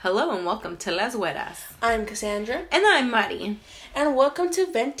Hello and welcome to Las Hueras. I'm Cassandra. And I'm Mari. And welcome to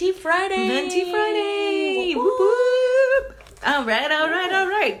Venti Friday. Venti Friday! Whoop, whoop.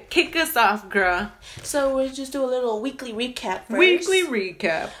 Alright. Kick us off, girl. So we'll just do a little weekly recap first. Weekly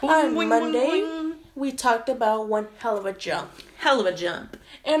recap. On Monday, we talked about one hell of a jump. Hell of a jump.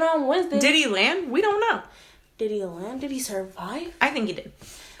 And on Wednesday... Did he land? We don't know. Did he land? Did he survive? I think he did.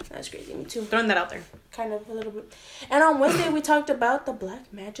 That's crazy. Me too. Throwing that out there. Kind of, a little bit. And on Wednesday, we talked about the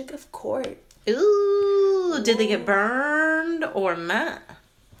black magic of court. Ooh, did they get burned or not?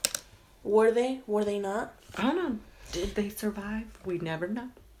 Were they? Were they not? I don't know. Did they survive? We never know.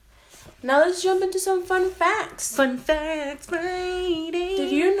 Now let's jump into some fun facts. Fun facts Friday.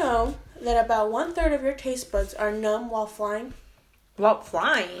 Did you know that about 1/3 of your taste buds are numb while flying? While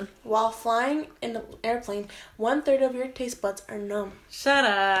flying? While flying in an airplane, 1/3 of your taste buds are numb. Shut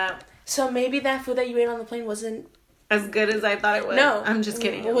up. So maybe that food that you ate on the plane wasn't... As good as I thought it was. No. I'm just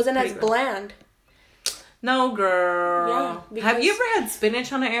kidding. It wasn't as bland. No, girl. Yeah, because... Have you ever had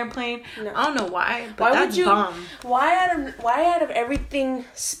spinach on an airplane? No. I don't know why, but why that's would you, bomb. Why out of everything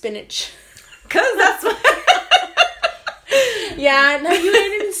spinach? Because that's what... Yeah, no, you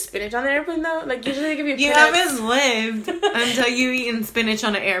ate any spinach on the airplane though? Like usually they give you You haven't lived until you eaten spinach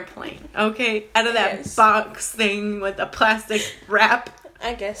on an airplane, okay? Out of that box thing with a plastic wrap.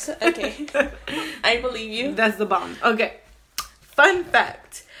 I guess. Okay. I believe you. That's the bomb. Okay. Fun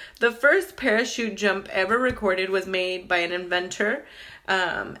fact. The first parachute jump ever recorded was made by an inventor,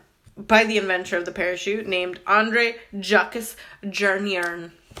 by the inventor of the parachute named Andre Jacques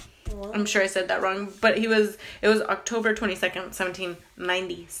Jarnier. Wow. I'm sure I said that wrong, but it was October 22nd,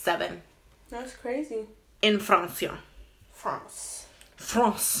 1797. That's crazy. In France.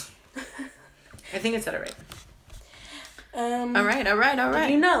 France. I think I said it right. All right. Did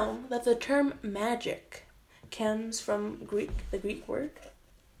you know that the term magic comes from the Greek word?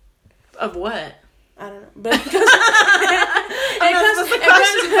 Of what? I don't know, but because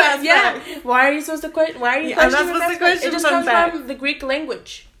Why are you supposed to question? Why are you questioning? I'm not supposed to question. It just comes from the Greek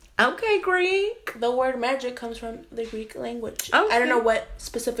language. Okay, Greek. The word magic comes from the Greek language. Okay. I don't know what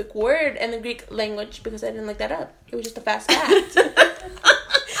specific word in the Greek language because I didn't look that up. It was just a fast fact.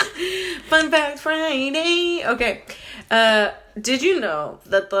 Fun fact Friday. Okay. Did you know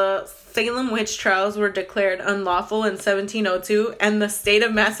that the Salem witch trials were declared unlawful in 1702 and the state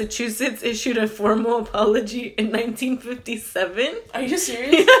of Massachusetts issued a formal apology in 1957? Are you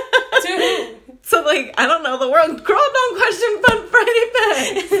serious? To who? So, I don't know, the world. Girl, don't question Fun Friday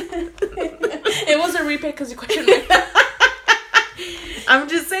facts. It was a repeat because you questioned me. I'm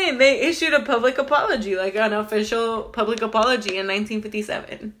just saying, they issued a public apology, an official public apology in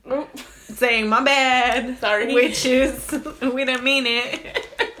 1957. Saying, my bad. Sorry. Witches. We didn't mean it.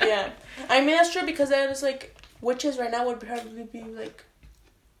 Yeah. I mean, that's true because then it's witches right now would probably be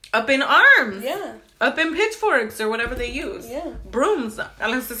up in arms. Yeah. Up in pitchforks or whatever they use. Yeah. Brooms. A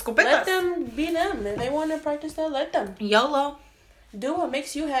las escopetas. Let them be them. If they want to practice that, let them. YOLO. Do what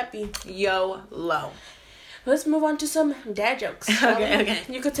makes you happy. YOLO. Let's move on to some dad jokes. Okay.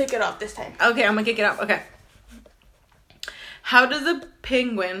 You could take it off this time. Okay, I'm going to kick it off. Okay. How does a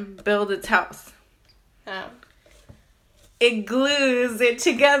penguin build its house? How? It glues it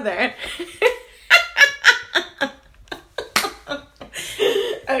together.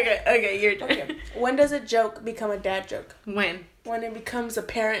 Okay, you're done. Okay. When does a joke become a dad joke? When? When it becomes a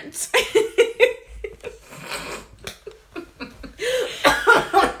parent's.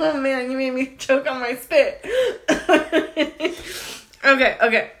 Oh man, you made me choke on my spit.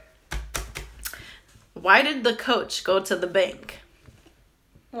 Okay. Why did the coach go to the bank?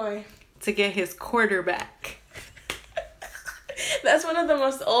 Why? To get his quarterback. That's one of the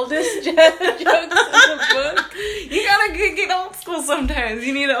most oldest jokes in the book. You gotta get old school sometimes.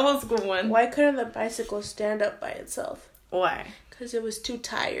 You need an old school one. Why couldn't the bicycle stand up by itself? Why? Because it was too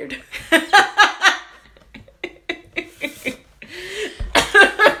tired.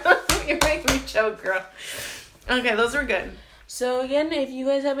 You make me choke, girl. Okay, those were good. So again, if you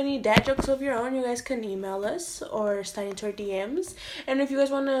guys have any dad jokes of your own, you guys can email us or slide into our DMs. And if you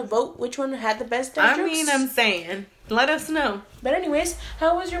guys want to vote which one had the best dad jokes, I'm saying, let us know. But anyways,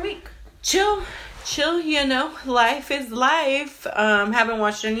 how was your week? Chill, life is life. Haven't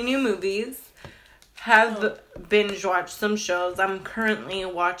watched any new movies. Have binge watched some shows. I'm currently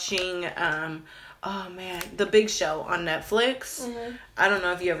watching, The Big Show on Netflix. Mm-hmm. I don't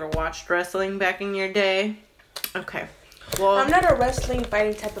know if you ever watched wrestling back in your day. Okay. Well, I'm not a wrestling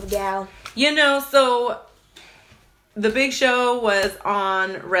fighting type of gal. So The Big Show was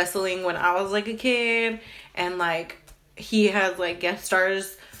on wrestling when I was a kid, and he has guest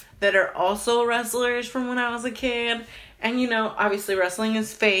stars that are also wrestlers from when I was a kid, And, you know, obviously wrestling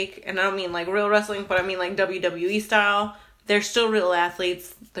is fake. And I don't mean, like, real wrestling, but I mean, like, WWE style. They're still real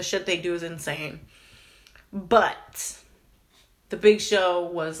athletes. The shit they do is insane. But the Big Show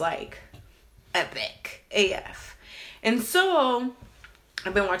was, like, epic AF. And so,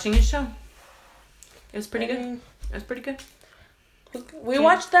 I've been watching his show. It was pretty good. It was pretty good. We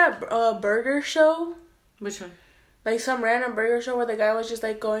watched that burger show. Which one? Like some random burger show where the guy was just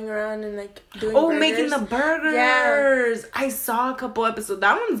like going around and like doing burgers. making the burgers. Yeah. I saw a couple episodes.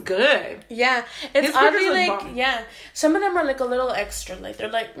 That one's good. Yeah. It's oddly like, some of them are like a little extra. Like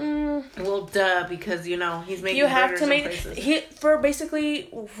they're like, Well, duh, because you know, he's making you have to make places.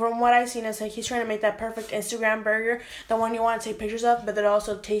 From what I've seen, it's like he's trying to make that perfect Instagram burger, the one you want to take pictures of, but that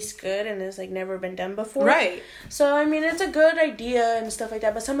also tastes good and it's like never been done before. Right. So I mean, it's a good idea and stuff like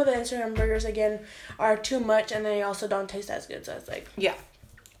that, but some of the Instagram burgers again are too much and they also don't taste as good. So it's like, yeah.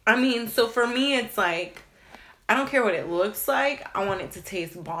 I mean, so for me, it's like, I don't care what it looks like. I want it to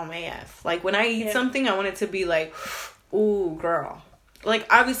taste bomb AF. Like, when I eat something, I want it to be like, ooh, girl. Like,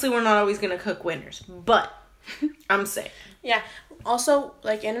 obviously, we're not always going to cook winners. But, I'm saying. Yeah. Also,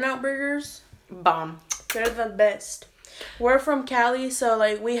 like, In-N-Out burgers. Bomb. They're the best. We're from Cali, so,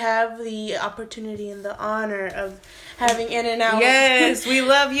 like, we have the opportunity and the honor of having In-N-Out. Yes, we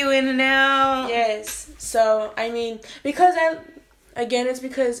love you, In-N-Out. Yes. So, I mean, because it's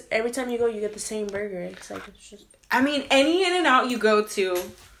because every time you go, you get the same burger. It's like, it's just... I mean, any In-N-Out you go to,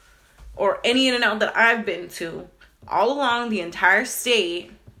 or any In-N-Out that I've been to, all along the entire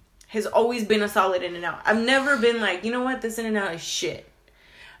state, has always been a solid In-N-Out. I've never been like, you know what, this In-N-Out is shit.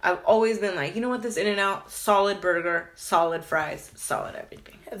 I've always been like, you know what, this In-N-Out, solid burger, solid fries, solid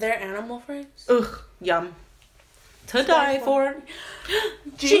everything. They're animal fries? Ugh, yum. To die for.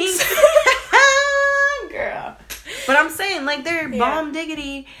 Jinx. Girl. But I'm saying, like, they're bomb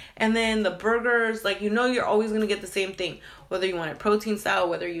diggity. And then the burgers, like, you know you're always going to get the same thing. Whether you want it protein style,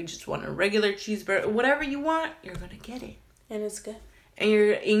 whether you just want a regular cheeseburger, whatever you want, you're going to get it. And it's good. And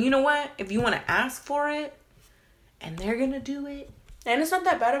you know what? If you want to ask for it, and they're going to do it. And it's not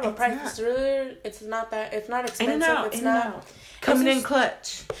that bad of a price. It's not expensive. In-N-Out. Coming in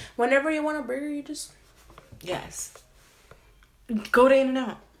clutch. Whenever you want a burger, you just... Yes. Go to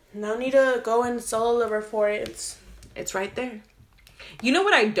In-N-Out. No need to go and solo liver for it. It's right there. You know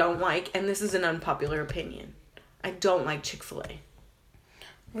what I don't like? And this is an unpopular opinion. I don't like Chick-fil-A.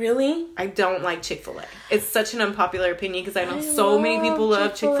 Really? I don't like Chick-fil-A. It's such an unpopular opinion because I know so many people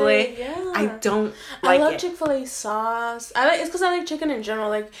love Chick-fil-A. Yeah. I don't like it. I love Chick-fil-A sauce. It's because I like chicken in general.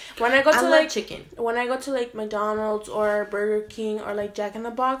 Like when I go to chicken. When I go to like McDonald's or Burger King or like Jack in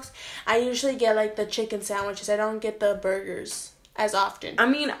the Box, I usually get like the chicken sandwiches. I don't get the burgers as often. I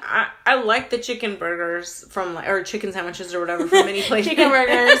mean, I like the chicken burgers or chicken sandwiches or whatever from many places. Chicken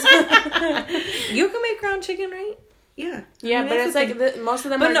burgers. You can make ground chicken, right? Yeah. Yeah, I mean, but it's like most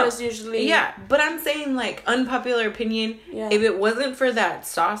of them are just usually... Yeah, but I'm saying, like, unpopular opinion, if it wasn't for that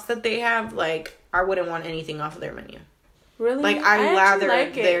sauce that they have, like, I wouldn't want anything off of their menu. Really? Like, I lather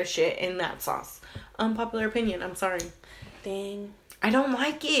their shit in that sauce. Unpopular opinion, I'm sorry. Dang. I don't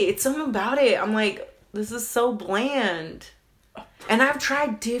like it. It's something about it. I'm like, this is so bland. And I've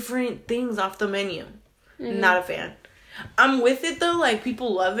tried different things off the menu. Not a fan. I'm with it, though. Like,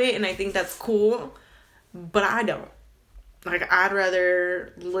 people love it, and I think that's cool. But I don't. Like, I'd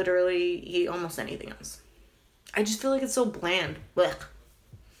rather literally eat almost anything else. I just feel like it's so bland. Blech.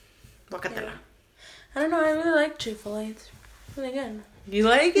 Look at that. I don't know. I really like Chick-fil-A. It's really good. You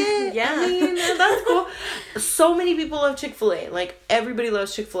like it? Yeah. I mean, that's cool. So many people love Chick-fil-A. Like, everybody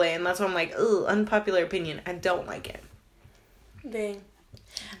loves Chick-fil-A. And that's why I'm like, ugh, unpopular opinion. I don't like it. Dang.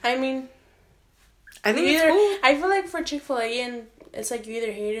 I mean... I think it's cool. I feel like for Chick-fil-A, and it's like you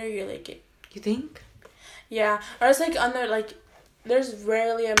either hate it or you like it. You think? Yeah, or it's like there's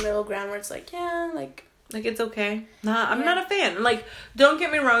rarely a middle ground where it's like, yeah, like it's okay. Nah, I'm not a fan. Like, don't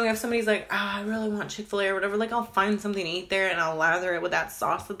get me wrong, if somebody's like, I really want Chick-fil-A or whatever, like, I'll find something to eat there and I'll lather it with that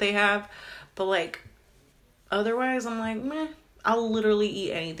sauce that they have. But, like, otherwise, I'm like, meh, I'll literally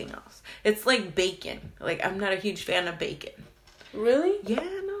eat anything else. It's like bacon. Like, I'm not a huge fan of bacon. Really? Yeah,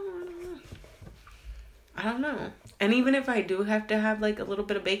 no, I don't know. And even if I do have to have, like, a little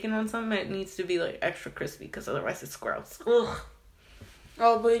bit of bacon on something, it needs to be, like, extra crispy, because otherwise it's gross. Ugh.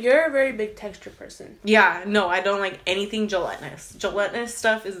 Oh, but you're a very big texture person. Yeah, no, I don't like anything gelatinous. Gelatinous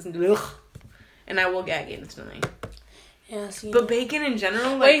stuff is ugh. And I will gag instantly. Yeah, see. But bacon in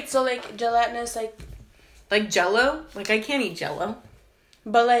general, like... Wait, so, like, gelatinous, like... Like Jell-O? Like, I can't eat Jell-O.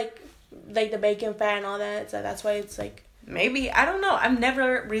 But, like the bacon fat and all that, so that's why it's, like... Maybe. I don't know. I've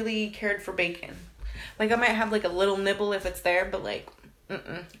never really cared for bacon. Like, I might have, like, a little nibble if it's there, but, like,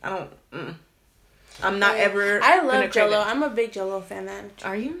 I don't, I'm not ever. I love Jello. I'm a big Jello fan.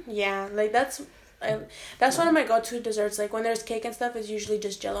 Are you? Yeah, like that's one of my go-to desserts. Like when there's cake and stuff, it's usually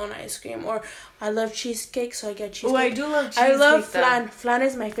just Jello and ice cream. Or I love cheesecake, so I get cheesecake. Oh, I do love cheesecake. I love flan. Flan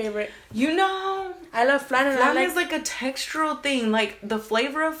is my favorite. You know, I love flan. And flan is like a textural thing. Like the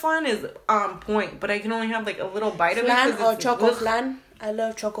flavor of flan is on point, but I can only have like a little bite of it. Flan or choco flan. I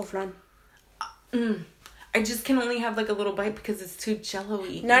love choco flan. I just can only have like a little bite because it's too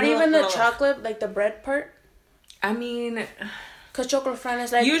jello-y. Not even the chocolate, like the bread part. I mean, because chocolate flan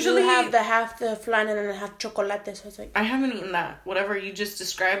is like usually you have half the flan and then half chocolate. So it's like I haven't eaten that. Whatever you just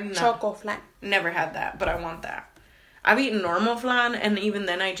described. Choco flan. Never had that, but I want that. I've eaten normal flan, and even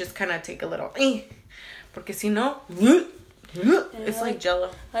then I just kind of take a little. Porque si no, it's like jello.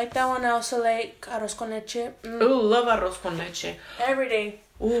 I like that one. I also like arroz con leche. Ooh, love arroz con leche. Every day.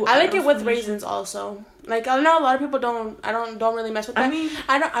 Ooh, I like it with raisins also. Like I know a lot of people don't really mess with that. I mean,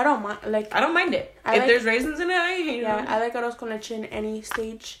 I don't mind. Like I don't mind it. If there's raisins in it, I hate it. Yeah, I like arroz con leche in any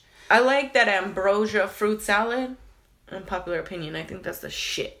stage. I like that ambrosia fruit salad. Unpopular opinion, I think that's the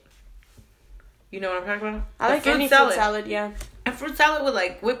shit. You know what I'm talking about? I like any fruit salad, yeah. And fruit salad with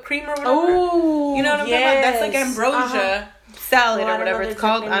like whipped cream or whatever. Oh, you know what I'm talking about? That's like ambrosia salad or whatever it's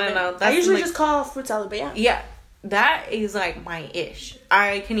called. I don't know. I usually just call fruit salad, but yeah. Yeah. That is like my ish.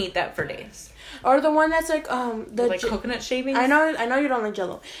 I can eat that for days. Or the one that's like like coconut shavings. I know you don't like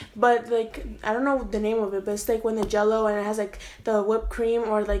Jello, but like I don't know the name of it, but it's like when the Jello and it has like the whipped cream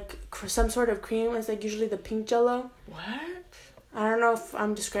or like some sort of cream. It's like usually the pink Jello. What? I don't know if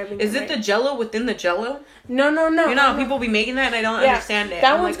I'm describing. Is it the Jello within the Jello? No. You know how people be making that, and I don't understand it.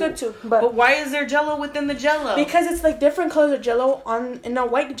 That one's good too. But why is there Jello within the Jello? Because it's like different colors of Jello in a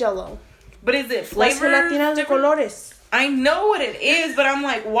white Jello. But is it flavor? Las de colores. I know what it is, but I'm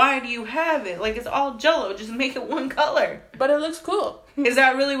like, why do you have it? Like, it's all Jello. Just make it one color. But it looks cool. Is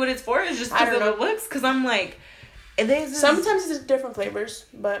that really what it's for? It's just because of the looks? Because I'm like, sometimes it's different flavors,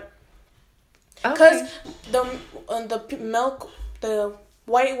 but because the milk, the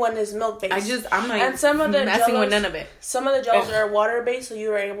white one is milk based. I'm not and some of the messing with none of it. Some of the Jellos are water based, so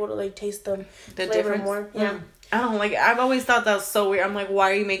you are able to like taste the flavor difference? More. Yeah. I don't like it. I've always thought that was so weird. I'm like,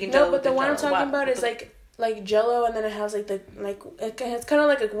 why are you making Jello? No, but the one I'm talking about is like Jello, and then it has it's kind of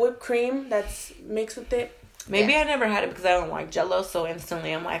like a whipped cream that's mixed with it. Maybe I never had it because I don't like Jello, so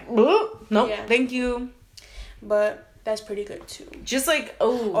instantly I'm like, nope, thank you. But that's pretty good too. Just like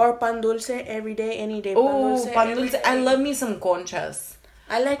or pan dulce every day, any day. Oh, pan dulce. I love me some conchas.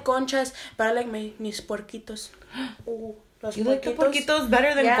 I like conchas, but I like mis porquitos. You like the porquitos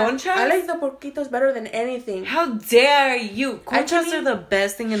better than conchas? I like the porquitos better than anything. How dare you? Conchas are the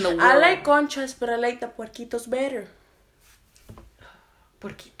best thing in the world. I like conchas, but I like the porquitos better.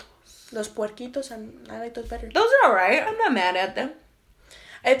 Porquitos. Los puerquitos, I like those better. Those are alright. I'm not mad at them.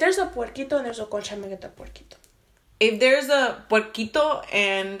 If there's a puerquito and there's a concha, I'm gonna get the puerquito. If there's a puerquito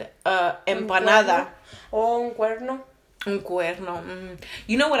and empanada. Un cuerno. Un cuerno.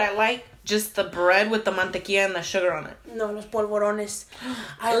 You know what I like? Just the bread with the mantequilla and the sugar on it. No, los polvorones.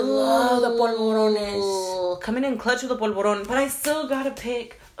 I love the polvorones. Coming in clutch with the polvoron. But I still gotta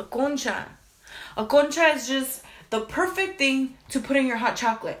pick a concha. A concha is just the perfect thing to put in your hot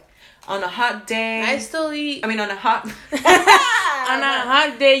chocolate. On a hot day. I still eat. on a hot... on a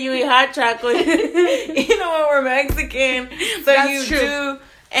hot day, you eat hot chocolate. You know what? We're Mexican. So that's true. Do...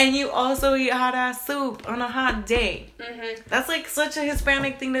 And you also eat hot ass soup on a hot day. Mm-hmm. That's like such a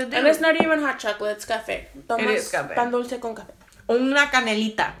Hispanic thing to do. And it's not even hot chocolate, it's café. It is café. Pan dulce con café. Una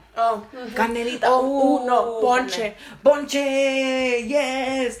canelita. Oh. Mm-hmm. Canelita. Oh, no. Ponche. Ponche.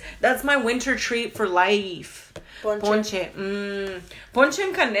 Yes. That's my winter treat for life. Ponche. Ponche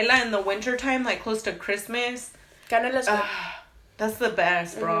and canela in the winter time, like close to Christmas. Canela's good. That's the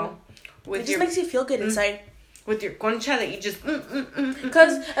best, bro. Mm-hmm. It just makes you feel good inside. With your concha that you just...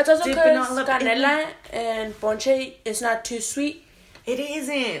 Because it's also because canela and ponche is not too sweet. It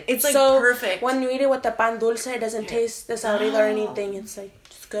isn't. It's like perfect. When you eat it with the pan dulce, it doesn't taste desabrido or anything. It's like,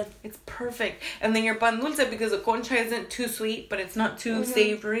 it's good. It's perfect. And then your pan dulce, because the concha isn't too sweet, but it's not too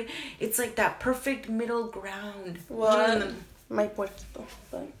savory. It's like that perfect middle ground. Well, my puerquito.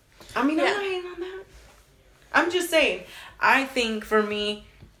 But I mean, I'm not hating on that. I'm just saying, I think for me,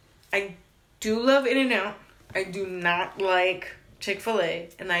 I do love In-N-Out. I do not like Chick-fil-A,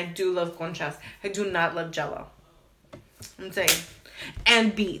 and I do love conchas. I do not love Jello. I'm saying.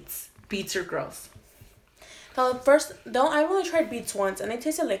 And beets. Beets are gross. I've only tried beets once, and they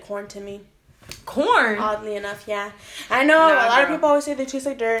tasted like corn to me. Corn? Oddly enough, yeah. I know, a lot of people always say they taste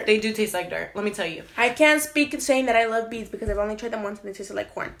like dirt. They do taste like dirt, let me tell you. I can't speak saying that I love beets, because I've only tried them once, and they tasted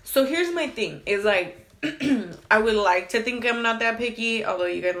like corn. So here's my thing, is like, I would like to think I'm not that picky, although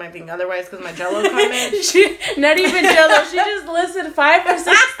you guys might think otherwise because my Jell-O comment. Not even Jell-O. She just listed 5 or 6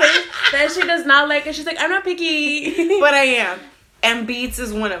 things that she does not like, and she's like, I'm not picky. But I am. And beets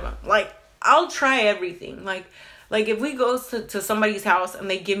is one of them. Like, I'll try everything. Like if we go to somebody's house and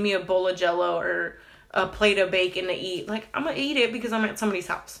they give me a bowl of Jell-O or a plate of bacon to eat, like, I'm going to eat it because I'm at somebody's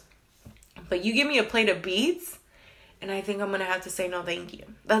house. But you give me a plate of beets, and I think I'm going to have to say no thank you.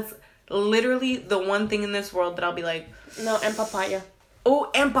 That's literally the one thing in this world that I'll be like, no, and papaya. Oh,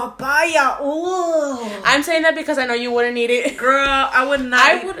 and papaya. Oh, I'm saying that because I know you wouldn't eat it. Girl, I would not.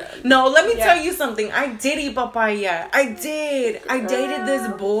 I would. No, let me tell you something. I did eat papaya. I did. I dated this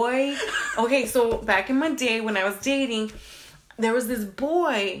boy. Okay, so back in my day when I was dating, there was this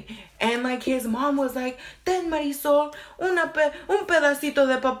boy. And, like, his mom was like, Ten, Marisol, un pedacito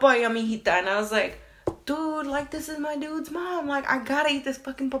de papaya, mijita. And I was like, dude, like, this is my dude's mom. Like, I gotta eat this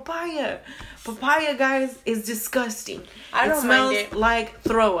fucking papaya. Papaya, guys, is disgusting. I don't mind it. It smells like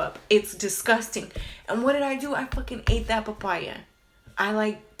throw up. It's disgusting. And what did I do? I fucking ate that papaya. I,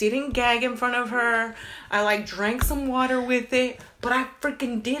 like, didn't gag in front of her. I, like, drank some water with it. But I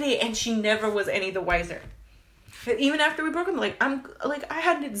freaking did it. And she never was any the wiser. Even after we broke up, I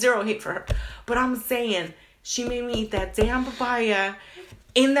had zero hate for her. But I'm saying, she made me eat that damn papaya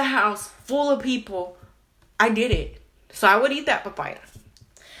in the house full of people. I did it. So I would eat that papaya.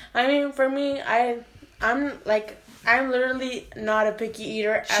 I mean, for me, I'm literally not a picky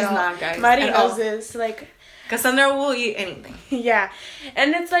eater at all. She's not, guys. Mari knows this. Like, Cassandra will eat anything. Yeah.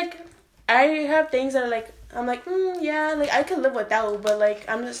 And it's like, I have things that are like, I'm like, yeah, like, I could live without, but, like,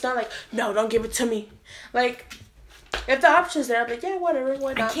 I'm just not like, no, don't give it to me. Like, if the option's there, I'm like, yeah, whatever,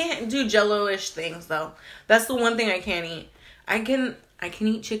 why not? I can't do Jell-O-ish things, though. That's the one thing I can't eat. I can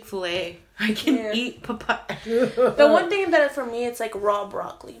eat Chick-fil-A. I can eat papaya. The one thing that for me, it's like raw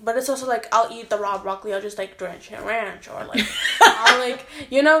broccoli. But it's also like, I'll eat the raw broccoli. I'll just like drench it in ranch. Or like, I'll like,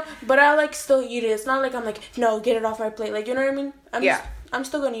 but I'll like still eat it. It's not like I'm like, no, get it off my plate. Like, you know what I mean? I'm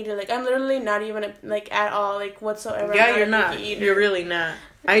still gonna eat it. Like, I'm literally not even like at all like whatsoever. Yeah, you're not. You're really not.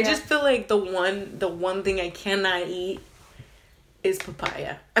 I just feel like the one thing I cannot eat is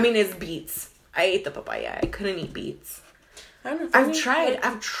papaya. I mean, it's beets. I ate the papaya. I couldn't eat beets. I don't know.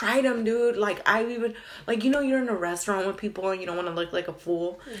 I've tried them, dude. Like, I've even, like, you're in a restaurant with people and you don't want to look like a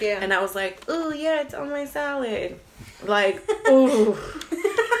fool. Yeah. And I was like, ooh, yeah, it's on my salad. Like, ooh.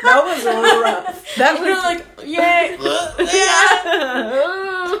 That was rough. That was like, yeah.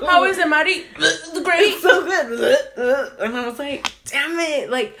 How is it, Mari? Great. It's so good. And I was like, damn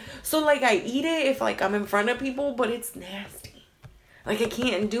it. Like, so, like, I eat it if, like, I'm in front of people, but it's nasty. Like, I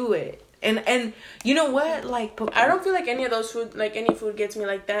can't do it. And you know what? Like, I don't feel like any of those food, like, any food gets me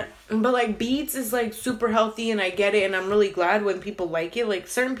like that. But, like, beets is, like, super healthy, and I get it, and I'm really glad when people like it. Like,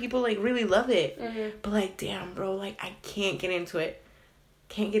 certain people, like, really love it. Mm-hmm. But, like, damn, bro, like, I can't get into it.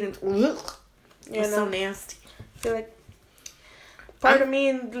 It's so nasty. I feel like part of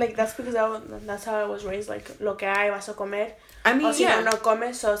me, like, that's because that's how I was raised. Like, lo que hay vas a comer. I mean, no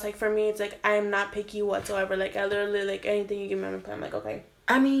comes. So it's like, for me, it's like, I am not picky whatsoever. Like, I literally, like, anything you give me on my plate, I'm like, okay.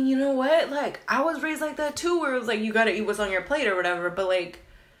 I mean, you know what? Like, I was raised like that too, where it was like, you gotta eat what's on your plate or whatever. But, like,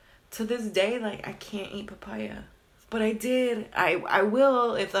 to this day, like, I can't eat papaya. But I did. I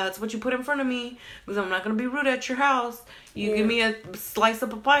will if that's what you put in front of me. Because I'm not gonna be rude at your house. You give me a slice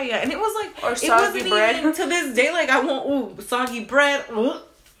of papaya. And it was like, or soggy bread. Even to this day, like, I want, soggy bread.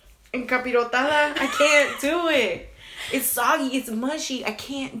 And capirotada. I can't do it. It's soggy. It's mushy. I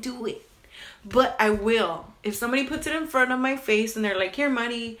can't do it. But I will. If somebody puts it in front of my face and they're like, here,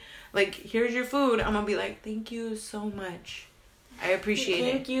 Mari, like, here's your food, I'm gonna be like, thank you so much. I appreciate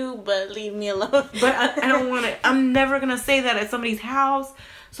it. Thank you, but leave me alone. But I don't want to. I'm never gonna say that at somebody's house.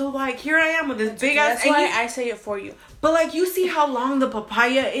 So, like, here I am with this big ass. That's why I say it for you. But, like, you see how long the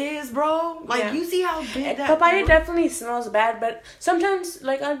papaya is, bro? Like, you see how big that papaya definitely smells bad, but sometimes,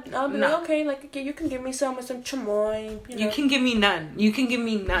 like, I'll be like, okay, like, you can give me some with some chamoy. You can give me none. You can give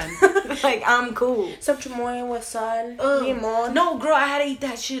me none. Like, I'm cool. Some chamoy with sal, limon. No, girl, I had to eat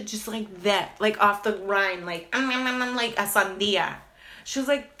that shit just like that. Like, off the rind. Like a sandia. She was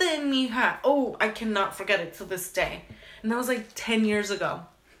like, ten, mija. Oh, I cannot forget it to this day. And that was like 10 years ago.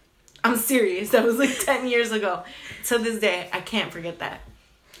 I'm serious. That was like 10 years ago. To this day, I can't forget that.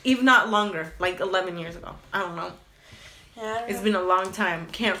 Even not longer. Like 11 years ago. I don't know. Yeah, it's been a long time.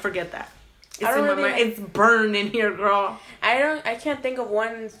 Can't forget that. It's in my mind. It's burned in here, girl. I can't think of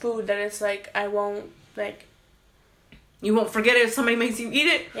one food that it's like, I won't, like. You won't forget it if somebody makes you eat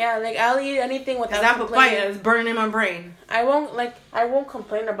it? Yeah, like, I'll eat anything without that papaya is burning in my brain. I won't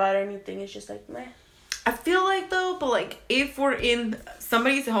complain about anything. It's just like, meh. I feel like, though, but, like, if we're in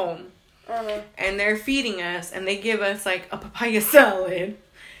somebody's home and they're feeding us, and they give us like a papaya salad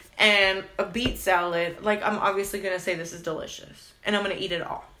and a beet salad, like I'm obviously gonna say this is delicious, and I'm gonna eat it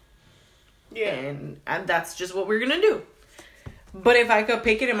all. Yeah, and that's just what we're gonna do. But if I could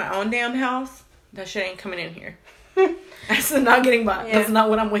pick it in my own damn house, that shit ain't coming in here. That's not getting bought. Yeah. That's not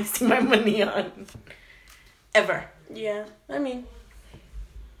what I'm wasting my money on. Ever. Yeah, I mean,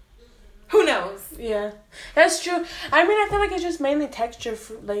 who knows? Yeah, that's true. I mean, I feel like it's just mainly texture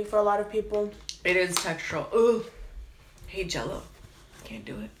for a lot of people. It is textural. Ooh, hate Jello. Can't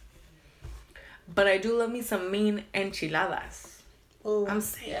do it. But I do love me some mean enchiladas. Ooh, I'm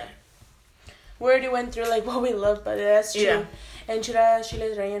saying. Yeah. We already went through like what we love, but that's true. Yeah. Enchiladas,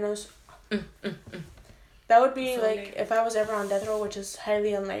 chiles rellenos. That would be so like if I was ever on death row, which is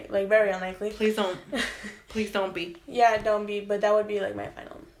highly unlikely, like very unlikely. Please don't. Please don't be. Yeah, don't be. But that would be like my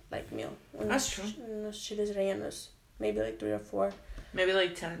final meal. That's true. Chiles rellenos, maybe like 3 or 4. Maybe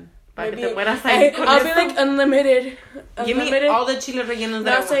like 10. Maybe I'll be like unlimited. Give me all the chiles rellenos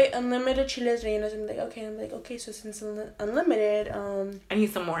that I want. I'll say unlimited chiles rellenos. I'm like, okay, so since unlimited, I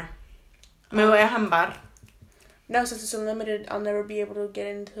need some more. Me voy a jambar. No, since it's unlimited, I'll never be able to get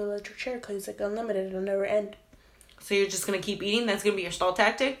into the electric chair because it's like unlimited. It'll never end. So you're just going to keep eating? That's going to be your stall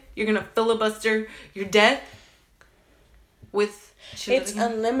tactic? You're going to filibuster your death with... It's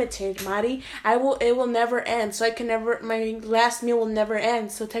unlimited, Mari. It will never end. So I can never... My last meal will never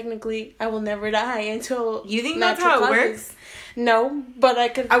end. So technically, I will never die until... You think that's how it works? No, but I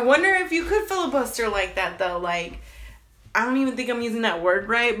could... I wonder if you could filibuster like that, though. Like... I don't even think I'm using that word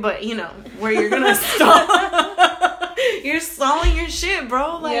right, but you know, where you're gonna stall. You're stalling your shit,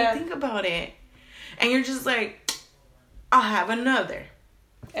 bro. Like, think about it. And you're just like, I'll have another.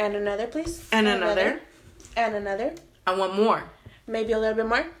 And another, please. And another. And another. I want more. Maybe a little bit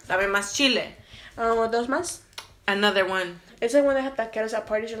more. Dame más chile. What dos más? Another one. It's like when they have taqueros at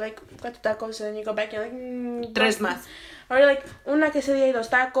parties, you're like, got the tacos, and then you go back and you're like, tres más. Or you're like, una quesadilla y 2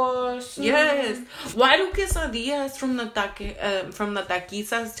 tacos. Yes. Why do quesadillas from the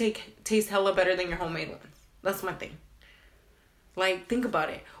taquizas taste hella better than your homemade ones? That's my thing. Like, think about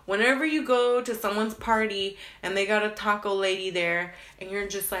it. Whenever you go to someone's party and they got a taco lady there, and you're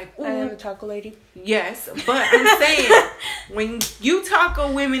just like, ooh. I am a taco lady. Yes, but I'm saying, when you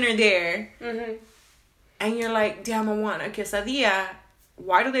taco women are there, and you're like, damn, I want a quesadilla,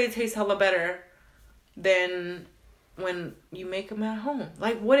 why do they taste hella better than when you make them at home?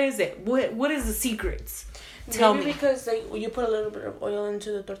 Like, what is it? What is the secrets? Tell me. Because like you put a little bit of oil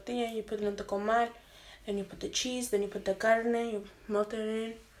into the tortilla, you put it in the comal, then you put the cheese, then you put the carne, you melt it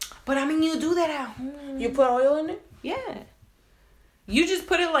in. But I mean, you do that at home. You put oil in it? Yeah. You just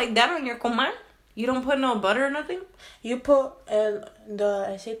put it like that on your comal? You don't put no butter or nothing? You put the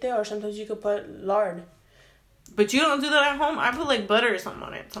aceite, or sometimes you could put lard. But you don't do that at home? I put like butter or something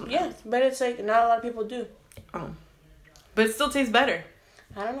on it sometimes. Yeah, but it's like not a lot of people do. Oh. But it still tastes better.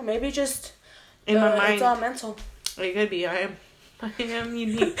 I don't know. Maybe just in my mind. It's all mental. It could be. I am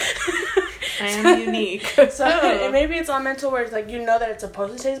unique. I am unique. So maybe it's all mental, where it's like you know that it's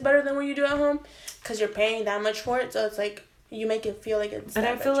supposed to taste better than what you do at home because you're paying that much for it. So it's like you make it feel like it's. But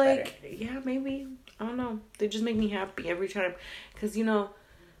that I feel much like better. Yeah, maybe I don't know. They just make me happy every time because you know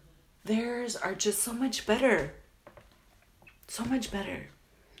theirs are just so much better. So much better.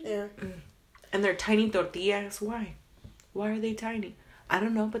 Yeah. And they're tiny tortillas. Why? Why are they tiny? I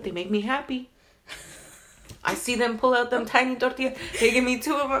don't know, but they make me happy. I see them pull out them tiny tortillas. They give me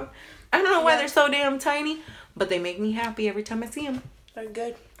 2 of them. I don't know why they're so damn tiny, but they make me happy every time I see them. They're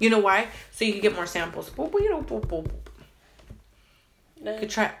good. You know why? So you can get more samples. You could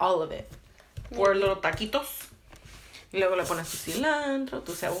try all of it. 4 little taquitos. Y luego le pones tu cilantro,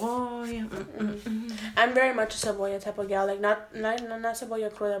 tu cebolla. I'm very much a cebolla type of gal. Like, not cebolla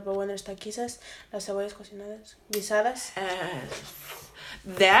cruda, but when there's taquizas, las cebollas cocinadas, guisadas.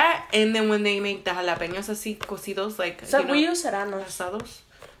 That, and then when they make the jalapenos así cocidos, like, so we use serranos. Asados.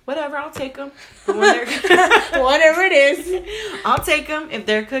 Whatever, I'll take them. Whatever it is. I'll take them. If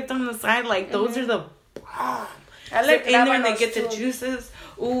they're cooked on the side, like, those are the bomb. I like in there and they get the juices.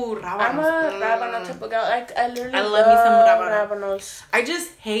 Ooh, rábanos. I'm a rábano type of girl. Like, I literally love me some rábanos. I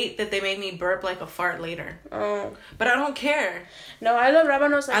just hate that they make me burp like a fart later. Oh. But I don't care. No, I love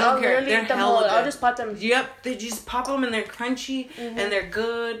rábanos. Like, I don't care. They're hella good. I'll just pop them. Yep, they just pop them and they're crunchy and they're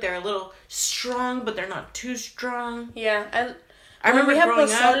good. They're a little strong, but they're not too strong. Yeah, I remember we have growing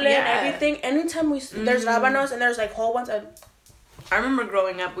pozole up, and everything. Anytime there's rábanos and there's like whole ones. I remember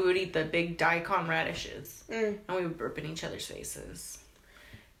growing up, we would eat the big daikon radishes. And we would burp in each other's faces.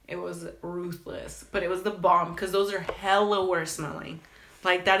 It was ruthless. But it was the bomb. Because those are hella worse smelling.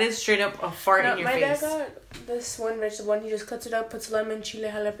 Like, that is straight up a fart in your my face. dad got this one vegetable, and he just cuts it up, puts lemon, chile,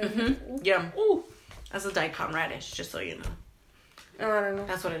 jalapeno. Yeah. Ooh. That's a daikon radish, just so you know. Oh, I don't know.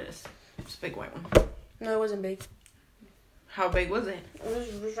 That's what it is. It's a big white one. No, it wasn't big. How big was it?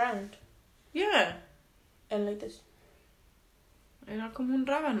 It was round. Yeah. And like this. Era como un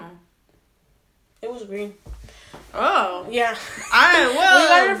rábano. It was green. Oh. Yeah. We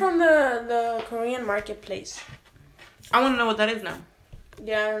got it from the Korean marketplace. I want to know what that is now.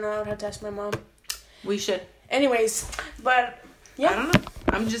 Yeah, I don't know. I would have to ask my mom. We should. Anyways, but yeah. I don't know.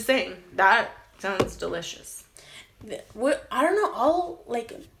 I'm just saying. That sounds delicious. I don't know. All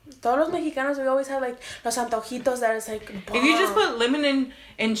like todos los mexicanos, we always have like los antojitos that is like bomb. If you just put lemon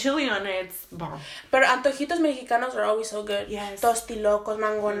and chili on it, it's bomb. But antojitos mexicanos are always so good. Yes. Tostilocos,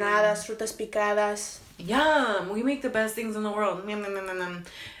 mangonadas, frutas picadas. Yum. We make the best things in the world.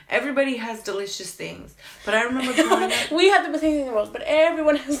 Everybody has delicious things. But I remember growing up. We have the best things in the world, but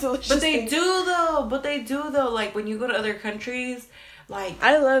everyone has delicious But they things. do though. Like, when you go to other countries, like,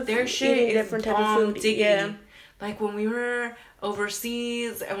 I love their shit is different type bomb of food. diggity. Yeah. Like, when we were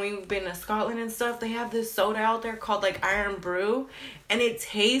overseas and we've been to Scotland and stuff, they have this soda out there called, like, Iron Brew. And it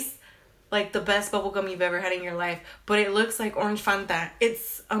tastes like the best bubblegum you've ever had in your life. But it looks like orange Fanta.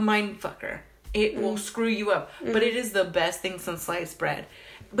 It's a mind fucker. It will screw you up. But it is the best thing since sliced bread.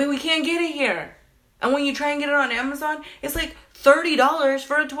 But we can't get it here. And when you try and get it on Amazon, it's like $30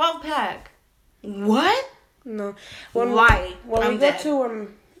 for a 12-pack. What? No. Why? When I'm we go dead. to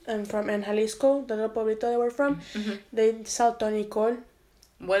from in Jalisco, the little pueblito that we're from, they sell tonicol.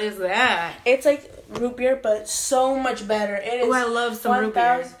 What is that? It's like root beer, but so much better. It is. Oh, I love some root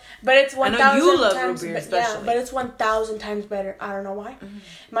beer. But it's 1,000 I know you love times. root beer, Yeah, especially. but it's 1,000 times better. I don't know why.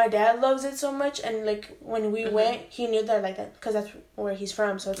 My dad loves it so much, and like when we went, he knew that like that because that's where he's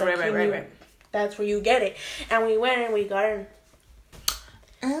from. So it's like Right. That's where you get it, and we went and we got it.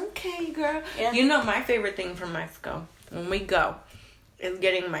 Okay, girl. Yeah. You know my favorite thing from Mexico when we go is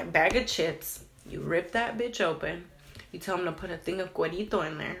getting my bag of chips. You rip that bitch open. You tell them to put a thing of cuerito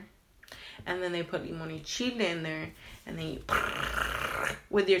in there. And then they put limon y chile in there. And then you...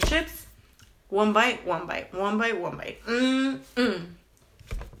 With your chips, one bite.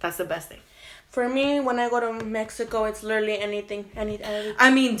 That's the best thing. For me, when I go to Mexico, it's literally anything. Anything.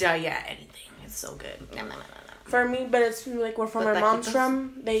 I mean, yeah, anything. It's so good. For me, but it's like where from The my mom's taquitos?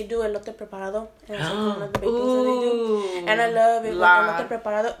 from, they do elote preparado. And it's like one of the big things that they do. And I love it. La. Elote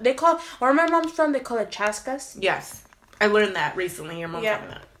preparado. They call, where my mom's from, they call it chascas. Yes. I learned that recently. Your mom told me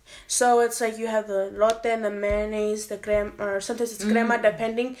that. So it's like you have the elote and the mayonnaise, the crema, or sometimes it's crema,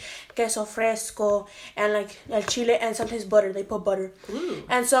 depending, queso fresco, and like el chile, and sometimes butter. They put butter. Ooh.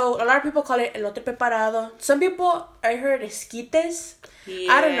 And so a lot of people call it elote preparado. Some people, I heard esquites.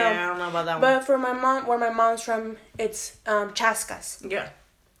 Yeah, I don't know. I don't know about that one. But for my mom, where my mom's from, it's chascas. Yeah.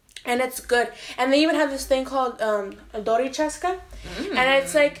 And it's good. And they even have this thing called Dori Chasca. And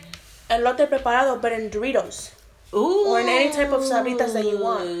it's like elote preparado, but in Doritos. Ooh. Or in any type of sabritas that you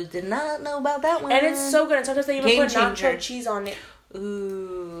want. Did not know about that one. And it's so good. And sometimes they even Game put changer. nacho cheese on it.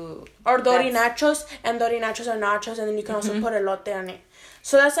 Ooh. Or Dori nachos. And Dori nachos are nachos. And then you can also put elote on it.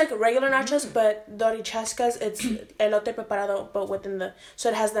 So that's like regular nachos, but Dori Chascas, it's elote preparado, but within the... So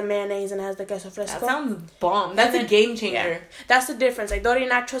it has the mayonnaise and it has the queso fresco. That sounds bomb. That's a game changer. Yeah. That's the difference. Like Dori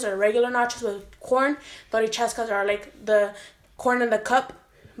nachos are regular nachos with corn. Dori Chascas are like the corn in the cup,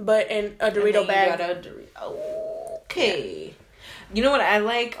 but in a Dorito bag. You got a Dorito. Okay. Yeah. You know what I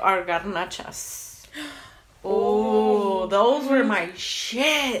like are garnachas. Oh, those were my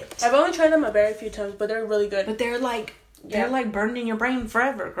shit. I've only tried them a very few times, but they're really good. But they're like burned in your brain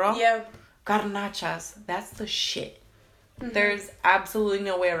forever, girl. Yeah. Garnachas. That's the shit. There's absolutely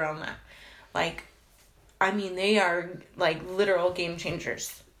no way around that. Like, I mean, they are like literal game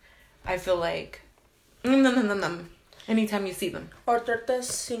changers. I feel like anytime you see them. Or tortas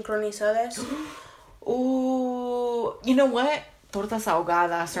sincronizadas. Ooh, you know what? Tortas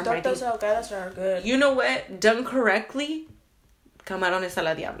ahogadas are my thing. Tortas ahogadas are good. You know what? Done correctly, camarones a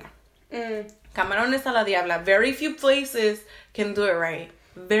la diabla. Camarones a la diabla. Very few places can do it right.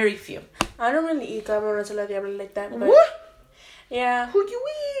 Very few. I don't really eat camarones a la diabla like that. But What? yeah. Who you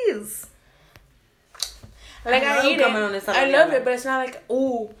is? Like I eat it. camarones a la I love diabla. it, but it's not like,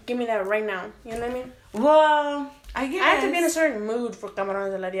 ooh, give me that right now. You know what I mean? Well, I guess. I have to be in a certain mood for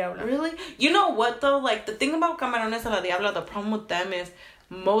camarones a la diabla. Really? You know what though? Like the thing about camarones a la diabla, the problem with them is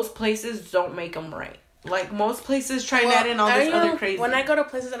most places don't make them right. Like most places try and add in all this other crazy. When I go to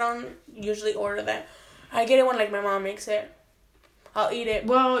places, I don't usually order that. I get it when like my mom makes it. I'll eat it.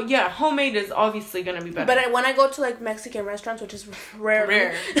 Well, yeah, homemade is obviously gonna be better. But when I go to like Mexican restaurants, which is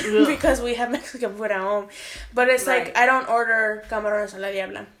rare. Because we have Mexican food at home, but it's like I don't order camarones a la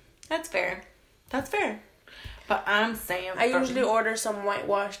diabla. That's fair. But I'm saying I usually order some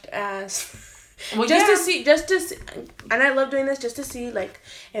whitewashed ass. Well, just to see, and I love doing this just to see, like,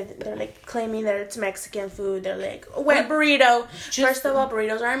 if they're, like, claiming that it's Mexican food. They're like, wet burrito. First of all,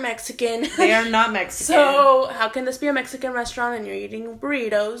 burritos aren't Mexican. They are not Mexican. So, how can this be a Mexican restaurant and you're eating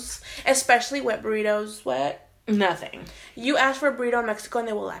burritos? Especially wet burritos. What? Nothing. You ask for a burrito in Mexico and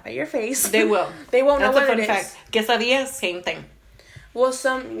they will laugh at your face. They will. They won't know what it is. That's a fun fact. Quesadillas, same thing. Well,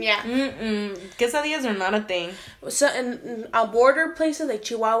 yeah. Quesadillas are not a thing. So, in border places like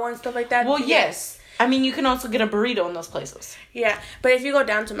Chihuahua and stuff like that. Well, yes. I mean, you can also get a burrito in those places. Yeah, but if you go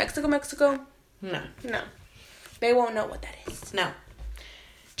down to Mexico. No. They won't know what that is. No.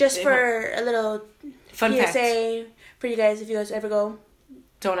 Just for a little fun PSA fact for you guys, if you guys ever go.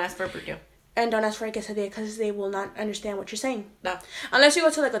 Don't ask for a burrito. And don't ask for a quesadilla because they will not understand what you're saying. No. Unless you go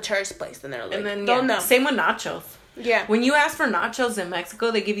to like a tourist place, then they're like, and then, don't know. Same with nachos. Yeah. When you ask for nachos in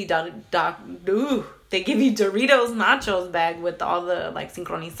Mexico, they give you they give you Doritos nachos bag with all the like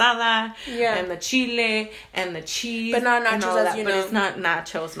sincronizada and the chile and the cheese. But not nachos, as you know. But it's not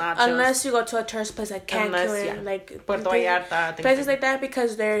nachos. Unless you go to a tourist place like Cancun, like Puerto Vallarta, places like that,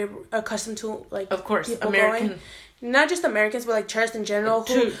 because they're accustomed to like, of course, people American. Going. Not just Americans, but like tourists in general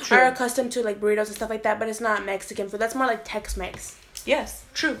who are accustomed to like burritos and stuff like that. But it's not Mexican food. That's more like Tex-Mex. Yes,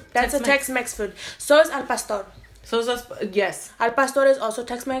 true. That's Tex-Mex. a Tex-Mex food. So is al pastor. Yes. Al pastor is also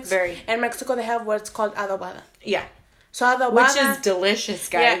Tex-Mex. Very. In Mexico, they have what's called adobada. Yeah. So adobada, which is delicious,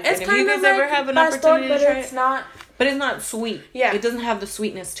 guys. Yeah, it's and kind if you of guys like ever have an pastor, opportunity to try it's not. But it's not sweet. Yeah. It doesn't have the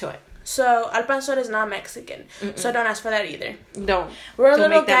sweetness to it. So al pastor is not Mexican. Mm-mm. So don't ask for that either. Don't. We're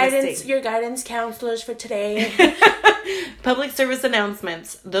little guidance, your guidance counselors for today. Public service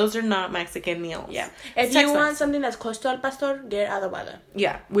announcements. Those are not Mexican meals. Yeah. If you want something that's close to al pastor, get adobada.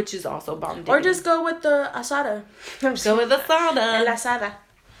 Yeah, which is also bomb. Or just go with the asada. Go with the asada. El asada.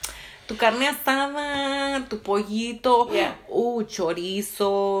 Tu carne asada, tu pollito. Yeah.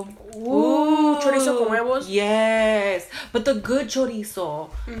 Chorizo. Chorizo con huevos. Yes. But the good chorizo.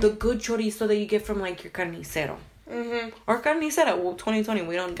 Mm-hmm. The good chorizo that you get from like your carnicero. Mm-hmm. Or carnicera. Well, 2020,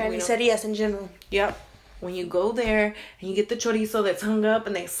 we don't. Carnicerias in general. Yep. When you go there and you get the chorizo that's hung up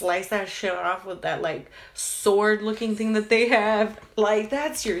and they slice that shit off with that like sword looking thing that they have, like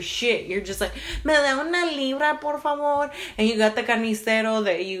that's your shit. You're just like, me da una libra por favor. And you got the carnicero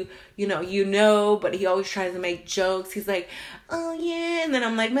that you know, but he always tries to make jokes. He's like, oh yeah, and then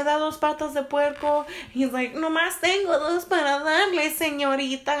I'm like, me da dos patas de puerco. And he's like, nomás tengo dos para darle,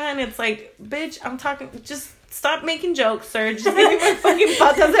 señorita. And it's like, bitch, I'm talking, just stop making jokes, sir. Just give me my fucking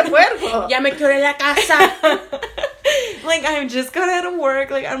patas de puerco. Ya me quedé en la casa. Like, I just got out of work.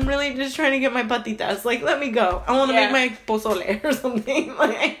 Like, I'm really just trying to get my patitas. Like, let me go. I want to make my pozole or something.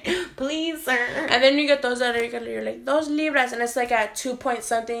 Like, please, sir. And then you get those that are, you're like, 2 libras. And it's like at 2 point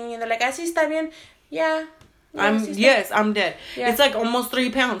something. And they're like, así está bien. Yeah. I'm dead. Yeah. It's like almost 3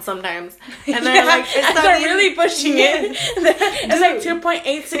 pounds sometimes. And they're like, it's they're really pushing it. It's like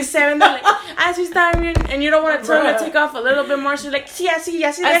 2.867. They're like, así está bien. And you don't want to tell them to take off a little bit more. So you're like, sí, así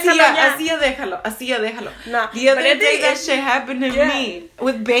déjalo. Así ya déjalo. No. The other day that shit happened to me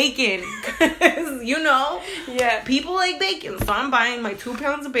with bacon. People like bacon. So I'm buying my 2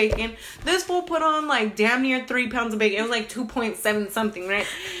 pounds of bacon. This fool put on like damn near 3 pounds of bacon. It was like 2.7 something, right?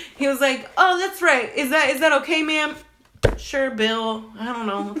 He was like, oh, that's right. Is that okay, ma'am? Sure, Bill. I don't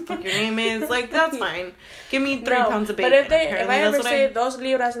know what the fuck your name is. Like, that's fine. Give me 3 pounds of bacon. But if I ever say 2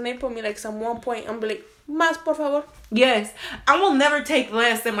 libras and they put me like some 1 point, I'm like, más, por favor. Yes. I will never take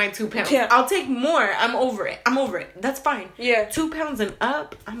less than my 2 pounds. Yeah. I'll take more. I'm over it. That's fine. Yeah. 2 pounds and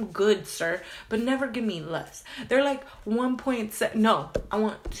up, I'm good, sir. But never give me less. They're like 1.7. No, I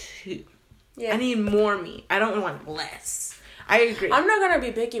want 2. Yeah. I need more meat. I don't want less. I agree. I'm not going to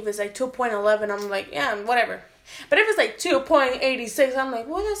be picky if it's like 2.11. I'm like, yeah, whatever. But if it's like 2.86, I'm like,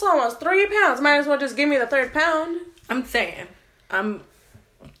 well, that's almost 3 pounds. Might as well just give me the 3rd pound. I'm saying.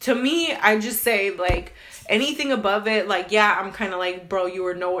 To me, I just say, like, anything above it, like, yeah, I'm kind of like, bro, you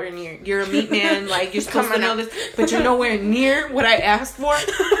were nowhere near. You're a meat man. Like, you're supposed to know this. But you're nowhere near what I asked for.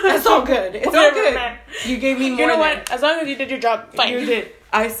 That's all good. It's all good. You gave me more. You know what? As long as you did your job, fine. You did.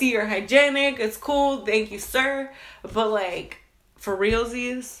 I see you're hygienic. It's cool. Thank you, sir. But, like, for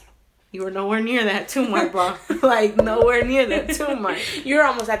realsies, you were nowhere near that too much, bro. Like, nowhere near that too much. You're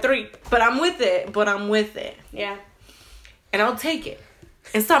almost at 3. But I'm with it. Yeah. And I'll take it.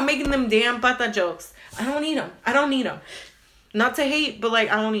 And stop making them damn pata jokes. I don't need them. Not to hate, but like,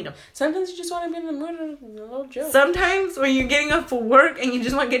 I don't eat them. Sometimes you just want to be in the mood of a little joke. Sometimes when you're getting up for work and you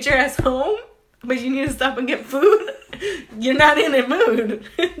just want to get your ass home, but you need to stop and get food, you're not in the mood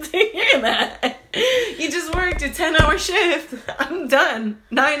to hear that. You just worked a 10-hour shift. I'm done.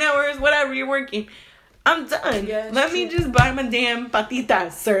 9 hours, whatever you're working. I'm done. Yeah, Let me just buy my damn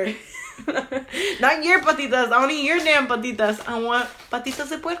patitas, sir. Not your patitas. I don't eat your damn patitas. I want patitas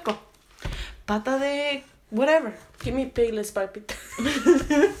de puerco. Pata de whatever. Give me piglets, papita.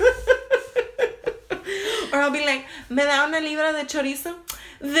 Or I'll be like, ¿me da una libra de chorizo?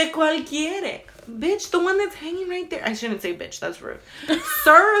 ¿De cuál quiere? Bitch, the one that's hanging right there. I shouldn't say bitch, that's rude.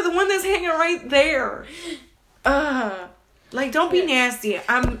 Sir, the one that's hanging right there. Like, don't be nasty.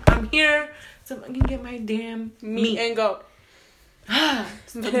 I'm here so I can get my damn meat. And go.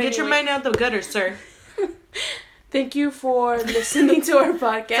 Get your mind out the gutter, sir. Thank you for listening to our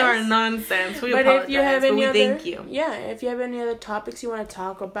podcast. It's our nonsense. We apologize, if you have any other, thank you. Yeah, if you have any other topics you want to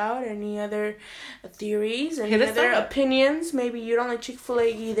talk about, any other theories, any Hit us other up. opinions, maybe you don't like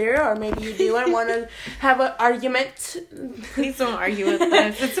Chick-fil-A either, or maybe you do and want to have an argument. Please don't argue with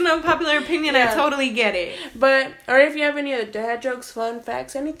us. It's an unpopular opinion. Yeah. I totally get it. Or if you have any other dad jokes, fun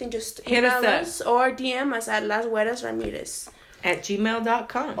facts, anything, just Hit email us us or DM us at Las Hueras Ramirez. At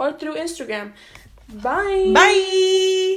gmail.com. Or through Instagram. Bye. Bye.